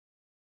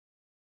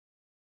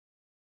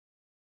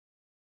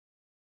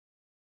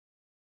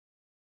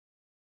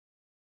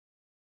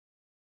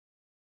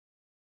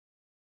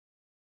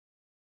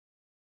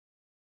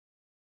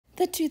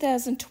The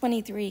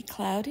 2023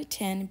 Cloud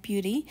 10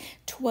 Beauty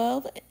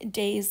 12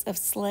 Days of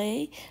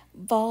Slay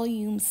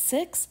Volume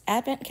 6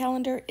 Advent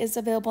Calendar is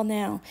available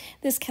now.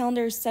 This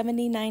calendar is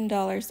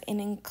 $79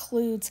 and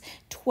includes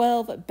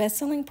 12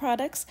 best-selling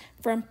products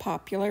from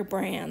popular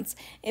brands.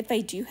 If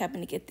I do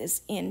happen to get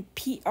this in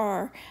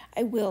PR,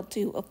 I will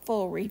do a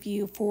full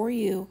review for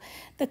you.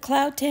 The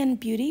Cloud 10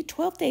 Beauty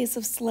 12 Days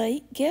of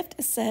Slay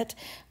Gift Set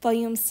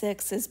Volume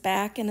 6 is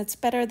back and it's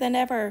better than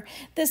ever.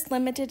 This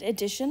limited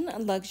edition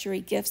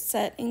luxury gift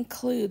set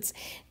includes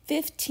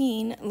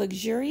 15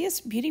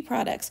 luxurious beauty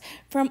products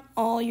from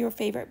all your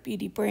favorite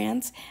beauty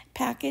brands,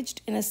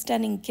 packaged in a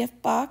stunning gift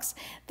box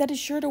that is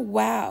sure to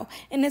wow,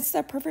 and it's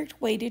the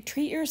perfect way to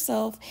treat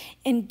yourself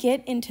and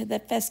get into the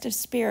festive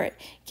spirit.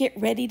 Get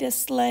ready to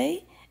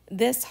slay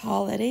this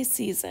holiday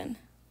season.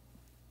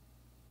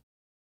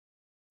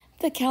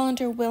 The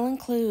calendar will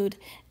include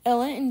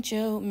Ella and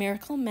Joe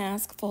Miracle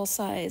Mask Full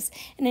Size,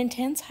 an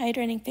intense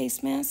hydrating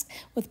face mask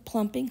with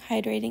plumping,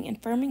 hydrating,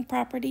 and firming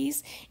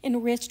properties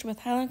enriched with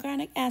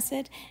hyaluronic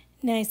acid,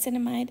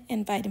 niacinamide,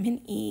 and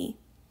vitamin E.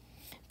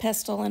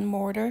 Pestle and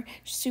Mortar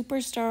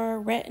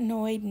Superstar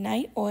Retinoid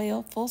Night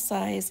Oil Full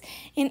Size,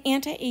 an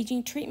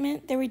anti-aging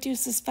treatment that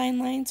reduces fine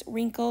lines,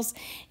 wrinkles,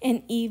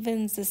 and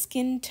evens the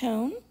skin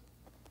tone.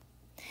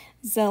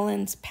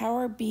 Zellen's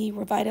Power B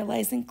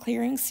Revitalizing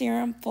Clearing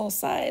Serum Full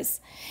Size,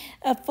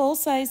 a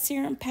full-size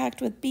serum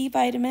packed with B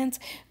vitamins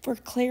for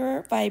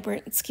clearer,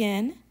 vibrant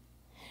skin.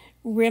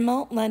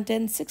 Rimmel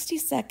London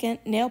 60-second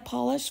Nail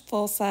Polish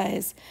Full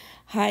Size,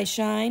 high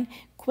shine,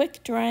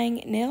 quick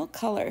drying nail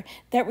color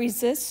that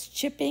resists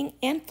chipping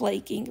and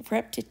flaking for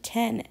up to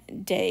 10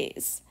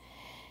 days.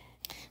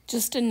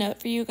 Just a note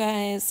for you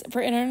guys,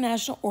 for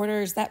international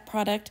orders, that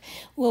product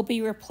will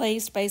be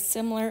replaced by a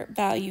similar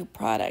value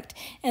product.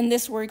 And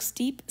this works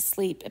deep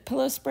sleep, a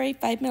pillow spray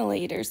 5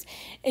 milliliters.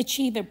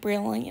 Achieve a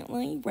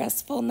brilliantly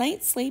restful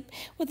night's sleep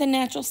with a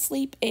natural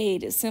sleep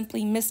aid.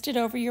 Simply mist it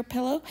over your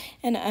pillow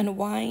and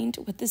unwind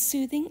with the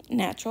soothing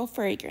natural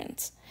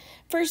fragrance.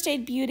 First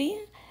Aid Beauty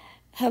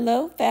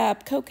Hello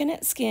Fab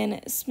Coconut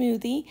Skin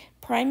Smoothie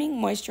Priming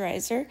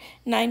Moisturizer,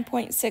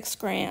 9.6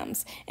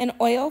 grams, an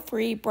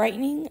oil-free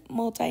brightening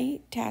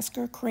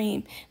multitasker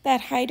cream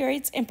that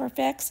hydrates and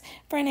perfects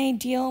for an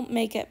ideal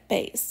makeup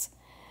base.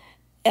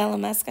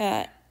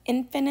 Ella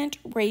Infinite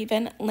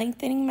Raven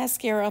Lengthening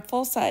Mascara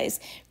Full Size,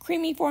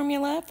 creamy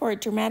formula for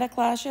dramatic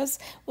lashes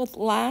with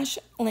lash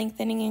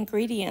lengthening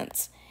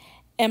ingredients.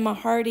 Emma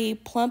Hardy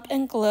Plump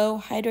and Glow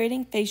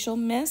Hydrating Facial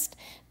Mist,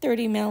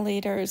 30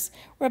 milliliters.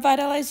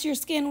 Revitalize your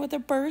skin with a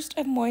burst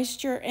of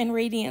moisture and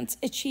radiance.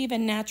 Achieve a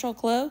natural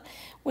glow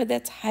with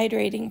its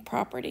hydrating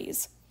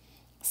properties.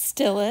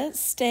 Stila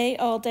Stay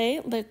All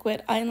Day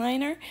Liquid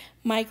Eyeliner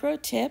Micro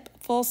Tip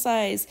Full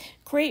Size.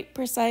 Create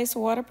precise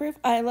waterproof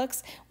eye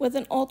looks with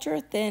an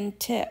ultra-thin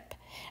tip.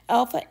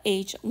 Alpha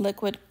H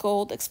Liquid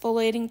Gold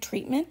Exfoliating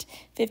Treatment,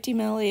 50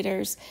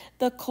 milliliters.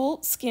 The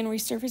Cult Skin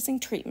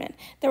Resurfacing Treatment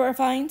that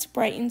refines,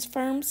 brightens,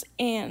 firms,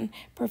 and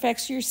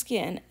perfects your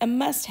skin. A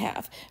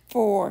must-have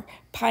for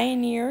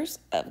pioneers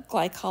of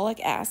glycolic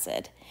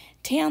acid.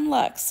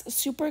 tan-luxe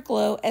Super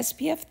Glow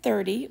SPF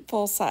 30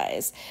 Full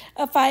Size,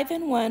 a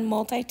 5-in-1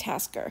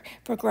 multitasker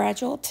for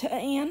gradual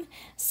tan,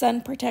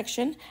 sun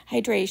protection,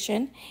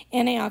 hydration,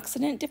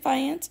 antioxidant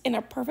defiance, and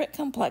a perfect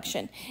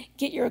complexion.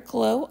 Get your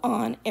glow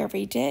on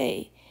every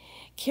day.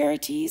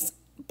 Keratis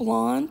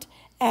Blonde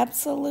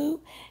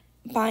Absolute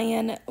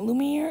Bayan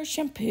Lumiere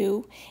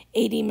Shampoo,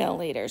 80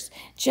 milliliters.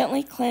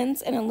 Gently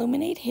cleanse and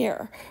illuminate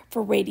hair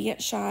for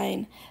radiant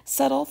shine.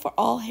 Subtle for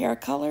all hair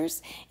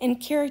colors.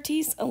 And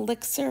Keratis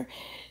Elixir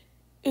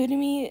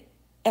Udemy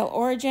El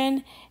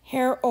Origin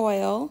Hair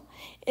Oil,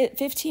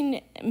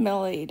 15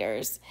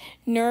 milliliters.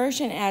 Nourish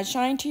and add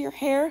shine to your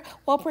hair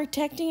while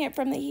protecting it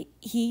from the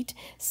heat.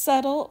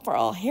 Subtle for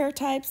all hair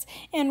types.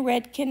 And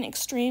Redken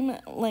Extreme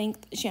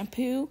Length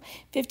Shampoo,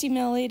 50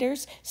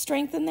 milliliters.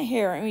 Strengthen the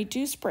hair and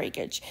reduce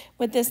breakage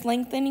with this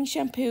lengthening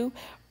shampoo,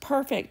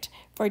 perfect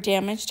for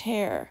damaged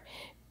hair.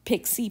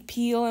 Pixie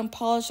Peel and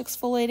Polish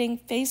Exfoliating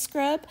Face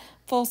Scrub,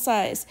 full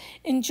size.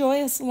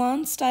 Enjoy a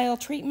salon-style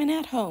treatment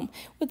at home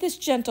with this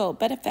gentle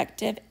but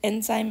effective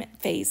enzyme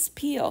face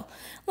peel.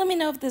 Let me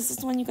know if this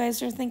is one you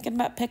guys are thinking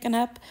about picking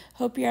up.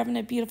 Hope you're having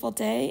a beautiful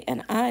day,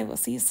 and I will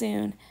see you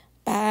soon.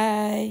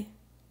 Bye.